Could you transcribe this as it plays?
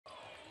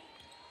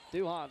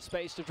Duhan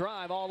space to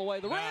drive all the way.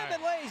 The rim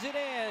and lays it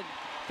in.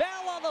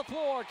 Foul on the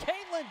floor.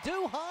 Caitlin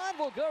Duhan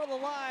will go to the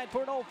line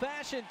for an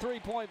old-fashioned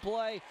three-point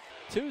play.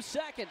 2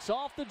 seconds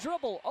off the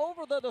dribble.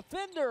 Over the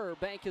defender.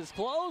 Bank is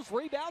closed.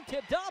 Rebound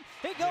tipped up.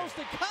 It goes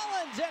to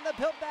Collins, and the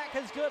putback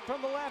is good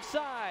from the left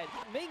side.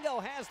 Mingo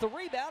has the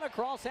rebound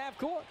across half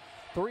court.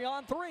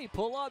 3-on-3.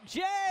 Pull up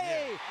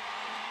Jay.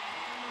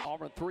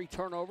 Auburn 3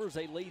 turnovers.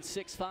 They lead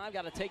 6-5.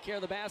 Got to take care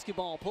of the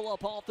basketball. Pull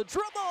up off the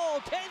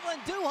dribble.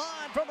 Caitlin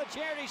Duhan from the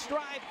charity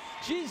stripe.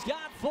 She's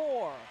got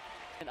 4.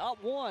 And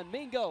up 1.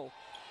 Mingo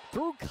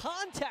through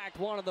contact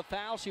wanted the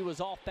foul. She was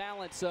off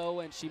balance, though,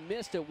 and she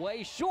missed it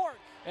way short.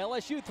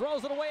 LSU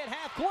throws it away at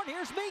half court.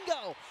 Here's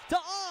Mingo to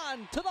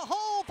the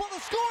hole for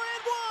the score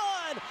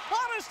and 1.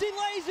 Honesty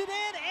lays it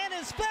in and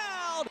is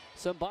fouled.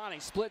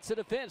 Sambani splits the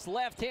defense.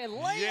 Left hand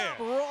layup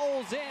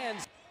rolls in.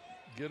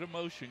 Get a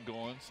motion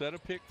going, set a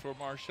pick for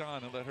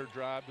Marshawn and let her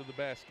drive to the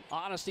basket.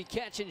 Honesty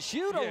catch and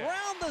shoot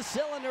around the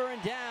cylinder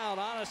and down.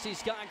 Honesty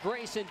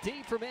Scott-Grayson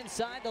deep from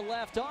inside the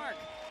left arc.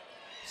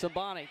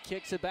 Sambani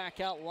kicks it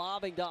back out,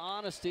 lobbing to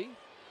Honesty.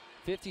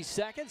 50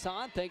 seconds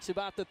on, thinks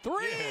about the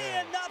three,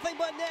 and nothing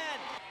but net.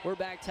 We're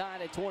back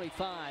tied at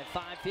 25,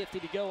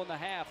 5:50 to go in the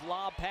half.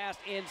 Lob pass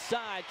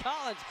inside.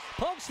 Collins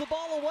pokes the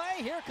ball away.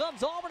 Here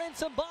comes Auburn and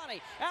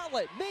Sambani.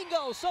 Outlet,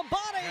 Mingo,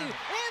 Sambani, and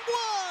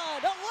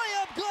 1. A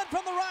layup good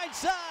from the right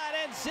side,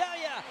 and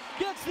Celia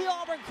gets the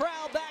Auburn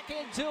crowd back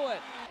into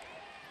it.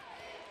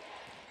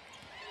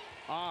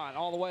 On,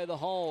 all the way to the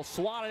hole,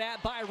 swatted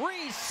at by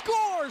Reese,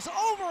 scores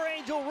over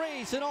Angel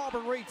Reese, and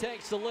Auburn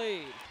retakes the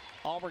lead.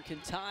 Auburn can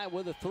tie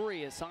with a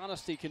 3. It's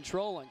Honesty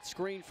controlling.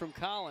 Screen from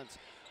Collins.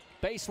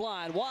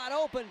 Baseline, wide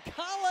open.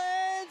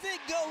 Collins, it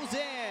goes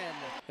in.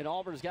 And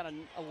Auburn's got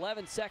an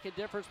 11-second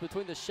difference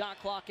between the shot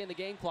clock and the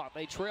game clock.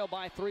 They trail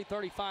by 3,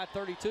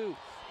 35-32.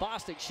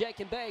 Bostic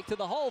shake and bake to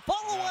the hole.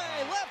 Fall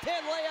away,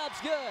 left-hand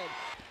layup's good.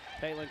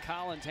 Taylon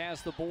Collins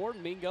has the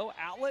board. Mingo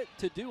outlet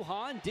to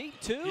Duhan. Deep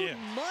 2.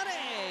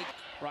 Money.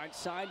 Right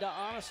side to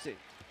Honesty.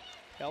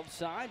 Help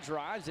side,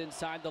 drives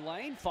inside the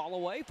lane. Fall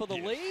away for the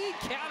lead.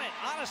 Count it.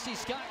 Honesty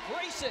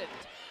Scott-Grayson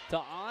to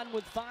On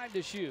with 5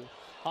 to shoot.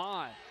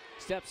 On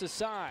steps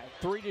aside.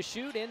 3 to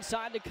shoot.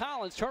 Inside to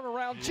Collins.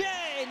 Turnaround.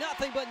 Jay.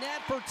 Nothing but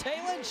net for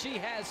Taylon. She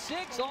has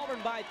 6. Auburn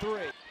by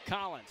 3.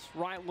 Collins,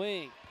 right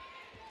wing.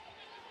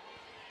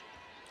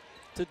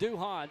 To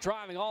Duhan,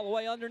 driving all the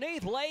way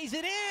underneath, lays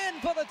it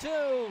in for the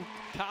 2.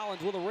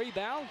 Collins with a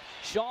rebound.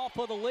 Shaw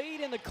for the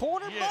lead in the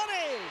corner.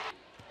 Money.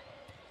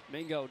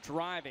 Mingo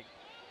driving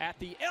at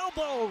the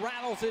elbow,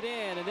 rattles it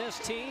in, and this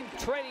team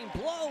trading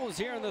blows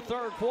here in the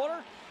third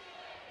quarter.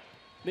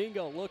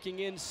 Mingo looking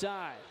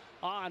inside.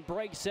 On,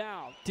 breaks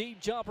out. Deep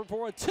jumper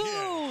for a 2.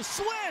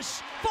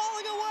 Swish,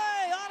 falling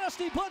away.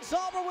 Honesty puts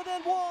Auburn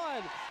within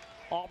 1.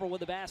 Auburn with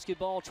the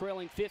basketball,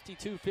 trailing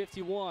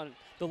 52-51.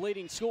 The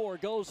leading scorer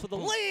goes for the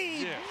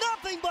lead.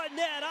 Nothing but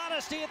net.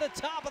 Honesty at the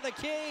top of the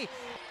key.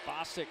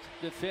 Bostic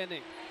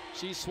defending.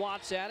 She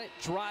swats at it,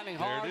 driving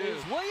hard.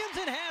 Is Williams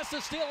and has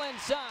to steal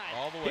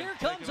inside. Here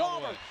comes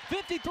Auburn.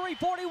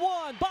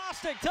 53-41.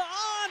 Bostic to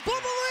On for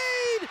the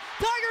lead.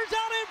 Tigers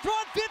out in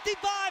front,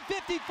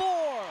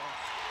 55-54.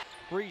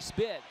 Reese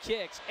Bitt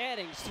kicks.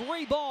 Eddings,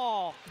 3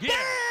 ball. Bang!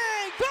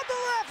 From the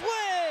left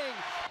wing.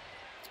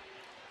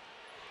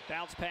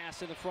 Bounce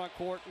pass in the front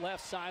court,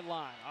 left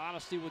sideline.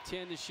 Honesty with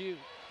 10 to shoot.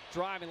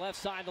 Driving left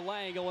side to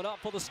lane, going up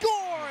for the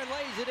score and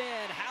lays it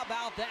in. How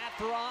about that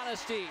for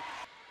Honesty?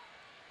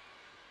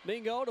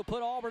 Mingo to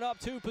put Auburn up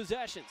 2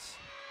 possessions.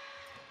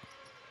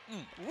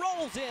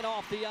 Rolls in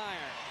off the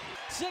iron.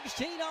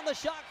 16 on the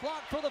shot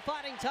clock for the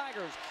Fighting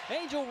Tigers.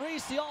 Angel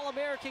Reese, the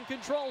All-American,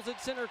 controls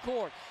at center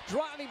court.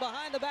 Driving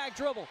behind the back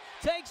dribble.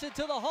 Takes it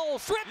to the hole.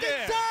 Stripped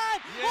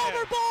inside.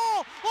 Auburn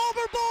ball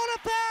and a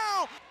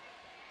foul.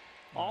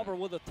 Auburn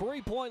with a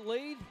 3-point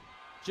lead.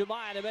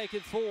 Jemiah to make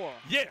it 4.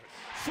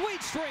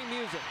 Sweet string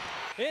music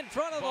in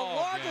front of the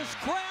largest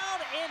crowd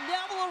in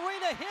Neville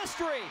Arena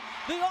history.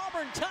 The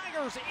Auburn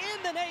Tigers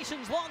in the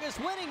nation's longest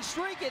winning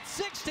streak at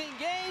 16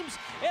 games.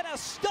 And a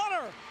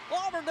stunner.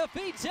 Auburn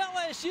defeats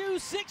LSU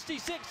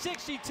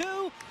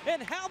 66-62.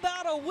 And how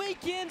about a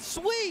weekend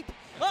sweep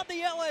of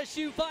the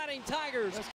LSU Fighting Tigers?